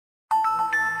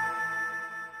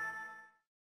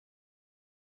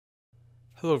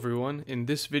Hello everyone, in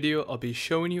this video I'll be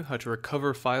showing you how to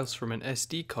recover files from an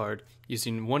SD card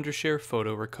using Wondershare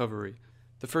Photo Recovery.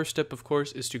 The first step of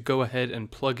course is to go ahead and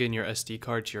plug in your SD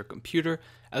card to your computer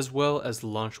as well as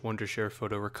launch Wondershare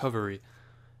Photo Recovery.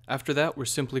 After that we're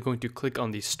simply going to click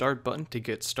on the start button to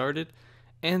get started,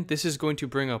 and this is going to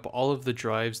bring up all of the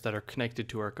drives that are connected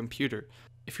to our computer.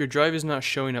 If your drive is not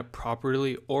showing up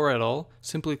properly or at all,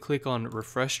 simply click on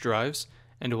refresh drives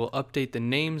and it will update the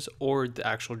names or the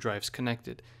actual drives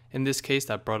connected. In this case,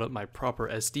 that brought up my proper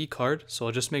SD card, so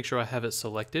I'll just make sure I have it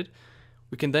selected.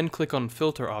 We can then click on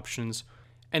filter options,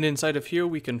 and inside of here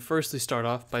we can firstly start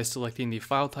off by selecting the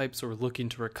file types we're looking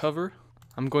to recover.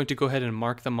 I'm going to go ahead and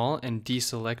mark them all and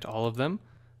deselect all of them.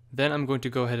 Then I'm going to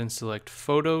go ahead and select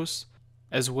photos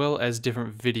as well as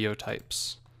different video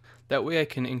types. That way I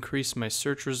can increase my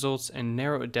search results and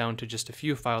narrow it down to just a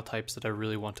few file types that I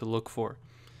really want to look for.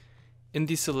 In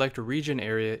the select region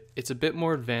area, it's a bit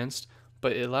more advanced,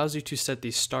 but it allows you to set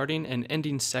the starting and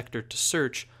ending sector to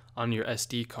search on your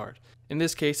SD card. In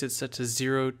this case, it's set to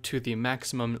 0 to the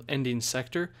maximum ending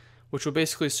sector, which will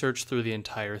basically search through the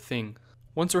entire thing.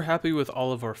 Once we're happy with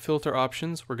all of our filter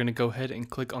options, we're going to go ahead and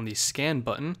click on the scan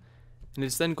button, and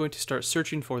it's then going to start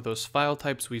searching for those file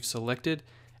types we've selected,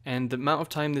 and the amount of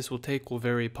time this will take will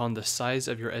vary upon the size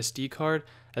of your SD card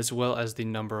as well as the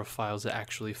number of files it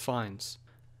actually finds.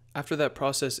 After that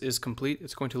process is complete,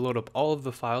 it's going to load up all of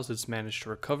the files it's managed to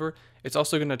recover. It's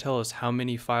also going to tell us how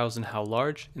many files and how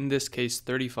large, in this case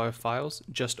 35 files,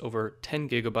 just over 10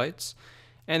 gigabytes,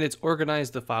 and it's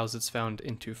organized the files it's found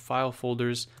into file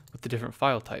folders with the different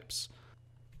file types.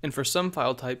 And for some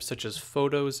file types, such as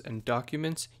photos and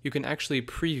documents, you can actually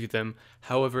preview them.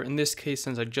 However, in this case,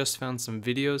 since I just found some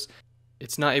videos,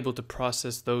 it's not able to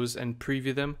process those and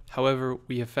preview them. However,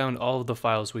 we have found all of the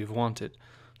files we've wanted.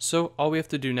 So all we have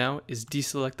to do now is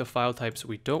deselect the file types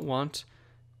we don't want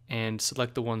and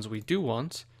select the ones we do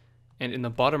want. And in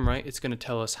the bottom right, it's going to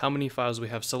tell us how many files we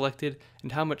have selected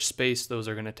and how much space those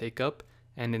are going to take up.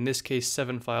 And in this case,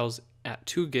 7 files at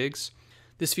 2 gigs.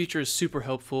 This feature is super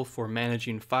helpful for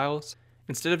managing files.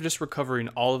 Instead of just recovering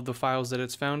all of the files that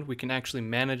it's found, we can actually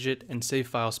manage it and save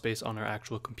file space on our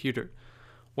actual computer.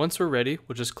 Once we're ready,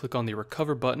 we'll just click on the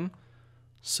recover button.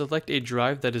 Select a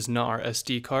drive that is not our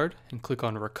SD card and click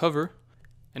on recover,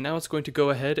 and now it's going to go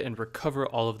ahead and recover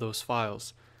all of those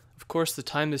files. Of course, the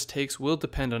time this takes will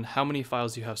depend on how many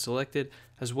files you have selected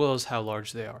as well as how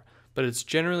large they are, but it's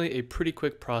generally a pretty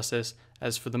quick process,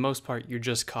 as for the most part you're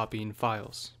just copying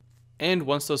files. And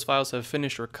once those files have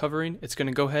finished recovering, it's going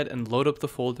to go ahead and load up the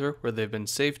folder where they've been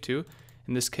saved to.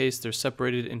 In this case, they're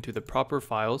separated into the proper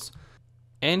files.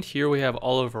 And here we have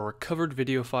all of our recovered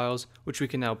video files, which we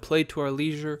can now play to our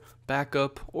leisure, back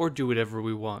up, or do whatever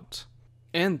we want.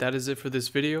 And that is it for this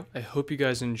video. I hope you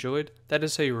guys enjoyed. That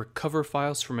is how you recover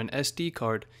files from an SD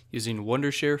card using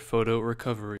Wondershare Photo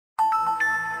Recovery.